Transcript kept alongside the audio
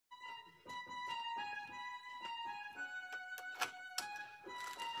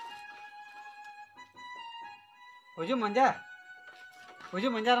हुजू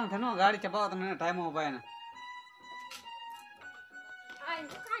मंजा रंग थनो गाड़ी चपाओ तो मैंने टाइम हो पाया ना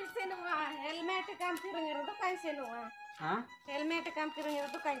कैसे नुआ हेलमेट काम किरंगे तो कैसे नुआ हां हेलमेट काम किरंगे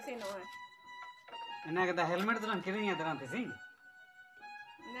तो कैसे नुआ इना के हेलमेट तो किरंगे तरह थी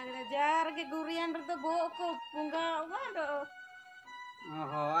नगरा जार के गुरियान तो बो को पुंगा वाडो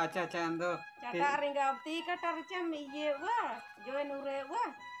ओहो अच्छा अच्छा अंदो चटारिंगा ती कटर चम ये वा जोय नुरे वा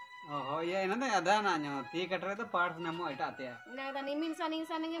ओहो ये इनदे अदा ना न्यो ती कटरे तो पार्ट्स नमो इटा आते नगरा निमिन सानिंग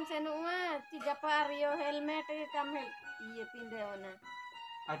सेनुआ ती जपारियो हेलमेट काम हेल ये पिंदे ओना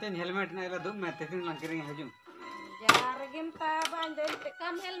अच्छा हेलमेट ना इला दुम मैं तेकिन लं किरंगे हजू जार गेम ता बांदे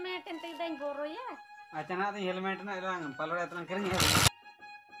काम हेलमेट एंते दें गोरो या अच्छा ना हेलमेट ना इला पलड़ा तरह किरंगे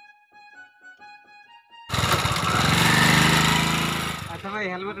अच्छा भाई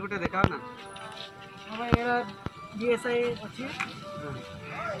हेलमेट गुटे देखाओ ना भाई एरा डीएसआई अछि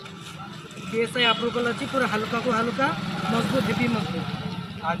डीएसआई अप्रूवल अछि पूरा हल्का को हल्का मजबूत हेवी मजबूत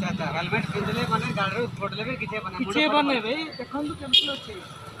अच्छा अच्छा हेलमेट पिंदले माने गाड़ी फोड़ले भी किछे बने किछे बने भाई देखन तो केमती अछि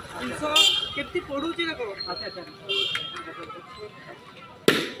 300 केती पडुची रे को अच्छा अच्छा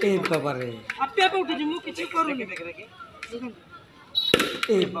ए बाबा रे आपे आपे उठी मु किछे करू देख रे के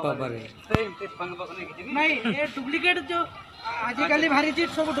ए बाबा रे ते पंग बकने किछे नहीं ये डुप्लीकेट जो आजिकल भारी चीज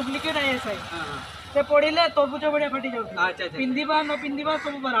सब डुप्लीकेट है ऐसा हां हां से पड़िले तरबुज बड़े फटी जाउ अच्छा अच्छा पिंदीबा न पिंदीबा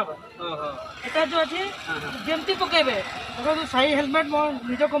सब बराबर ओहो एटा जो अछि जेमती पकेबे देखो तो सही हेलमेट मो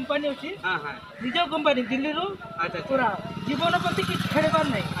निजो कंपनी अछि हां हां निजो कंपनी दिल्ली रो अच्छा पूरा जीवन प्रति कि खेड़बार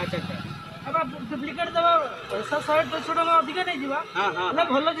नहीं अच्छा अच्छा अब डुप्लीकेट देबा पैसा 100-200 टका अधिक नहीं दिबा हां हां ना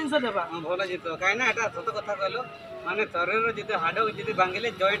भलो जिंस देबा हां भलो जितो काई ना एटा सत कथा कहलो माने शरीर जदि हाडो जदि भांगिले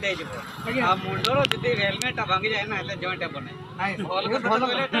जॉइंट हे जिवो आ मुंडरो जदि हेलमेट भांगी जाय ना हेले जॉइंट बने हाय भलो भलो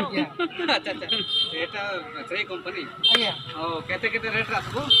अच्छा अच्छा एटा सही कंपनी आया ओ केते केते रेट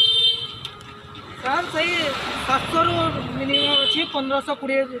राखबो सर सही 700 रो मिनिमम अछि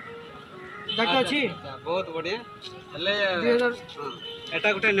 1520 जाके अछि बहुत बढ़िया हेले एटा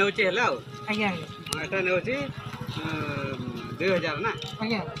गुटे नेउची हेला आज्ञा एटा नेउची 2000 ना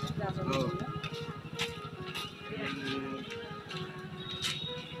आज्ञा ओ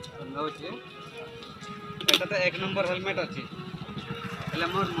नौची एटा तो एक नंबर हेलमेट अछि हेले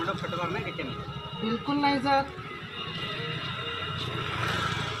मोर मुंडो फटबार नै किछे नै बिल्कुल नहीं सर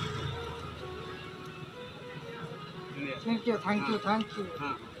थैंक यू हां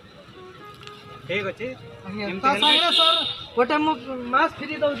ठीक अछि ता संगे सर गोटे मास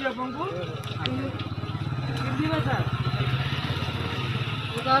फ्री दउ छी आपन को दिबे सर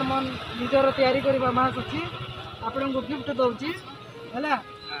उदार मन निजर तयारी करबा मास अछि आपन को गिफ्ट दउ छी हला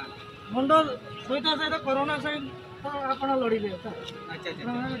मुंडो सहित सहित कोरोना सहित आपन लड़िले सर अच्छा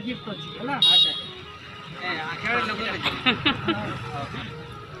अच्छा गिफ्ट अछि हला अच्छा ए आखेड़ लोग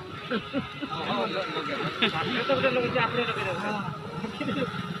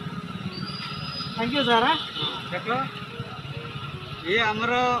थैंक यू सर देखो ये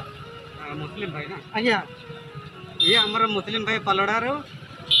हमरो मुस्लिम भाई ना आज्ञा ये हमरो मुस्लिम भाई पलड़ा रो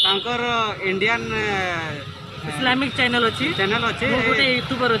तांकर इंडियन इस्लामिक चैनल अछि गोटे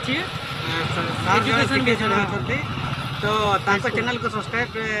यूट्यूबर अछि एजुकेशन के चैनल करते तो तांको चैनल को सब्सक्राइब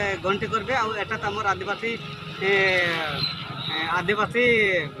घंटी करबे आ एटा हमर आदिवासी आदिवासी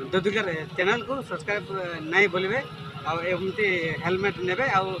दुदुगर चैनल को सब्सक्राइब नहीं भूलबे आ एमती हेलमेट नेबे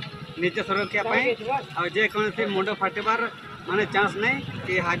आ निज सुरक्षा पाई आ जे कोनसी मुंडो फाटिबार माने चांस नहीं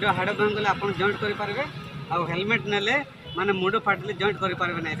कि हाडो हाडो भांग गले आपण जॉइंट करि पारबे आ हेलमेट नेले माने मुंडो फाटले जॉइंट करि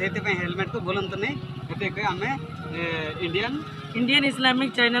पारबे नहीं सेते पे हेलमेट को बोलंत नहीं एते के हमें इंडियन इस्लामिक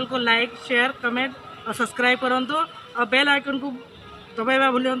चैनल को लाइक शेयर कमेंट और सब्सक्राइब करंतु और बेल आइकन को दबाइबा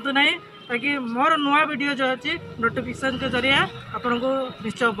भूलंतु नहीं ताकि मोर नया वीडियो जो अछि नोटिफिकेशन के जरिए आपन को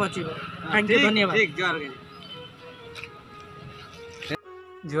निश्चय पहुंचीबो थैंक यू धन्यवाद ठीक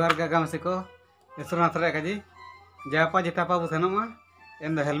जोहार गा गाम से को इसरनाथ रे काजी जापा जितापा बुसनोमा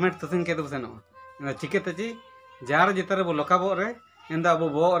एंद हेलमेट तुसिन के बुसनोमा एंद चिकेते जी जार जितरे बो लोकाबो रे एंद अबो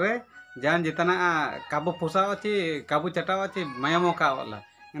बो रे जान जितना काबू फुसाव अछि काबू चटाव अछि मायामो का वाला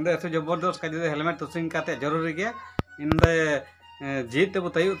एंद एसो जबरदस्त काजी हेलमेट तुसिन काते जरूरी गया एंद जीत बो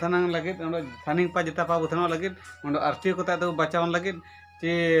तयु थाना लगे थानिंग पा जितापा बुसनो लगे ओंड आरटी को ता बचावन लगे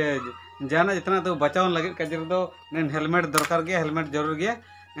कि जाना जितना तो बचावन लगे काजी दो नेन हेलमेट दरकार गया हेलमेट जरूर गया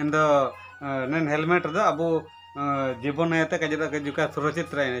एंड नेन हेलमेट दो अब जीवन हेते काजी जुका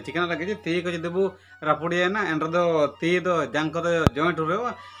सुरक्षित रहे चिकना लगे ती को जदबु रापुडिया ना एंड दो ती दो जांग को जॉइंट रे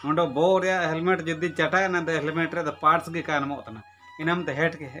ओंड बो रे हेलमेट जदी चटा ना दो हेलमेट रे दो पार्ट्स के कान मोतना इनाम ते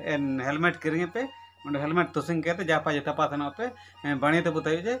हेड हेलमेट किरिंग पे ओंड हेलमेट तुसिंग केते जापा जितापा थना पे बाणी ते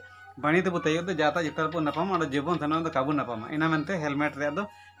बुताई जे बाणी ते बुताई तो जाता जितर पो नपाम ओंड जीवन थना दो काबू नपाम इना मनते हेलमेट रे दो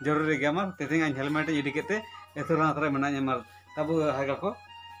जरूरी गया मार तेथिंग हेलमेट इडी केते एसुरनाथ रे मनाया मर तब हागा को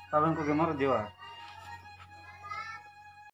तबन को गेमर जोआ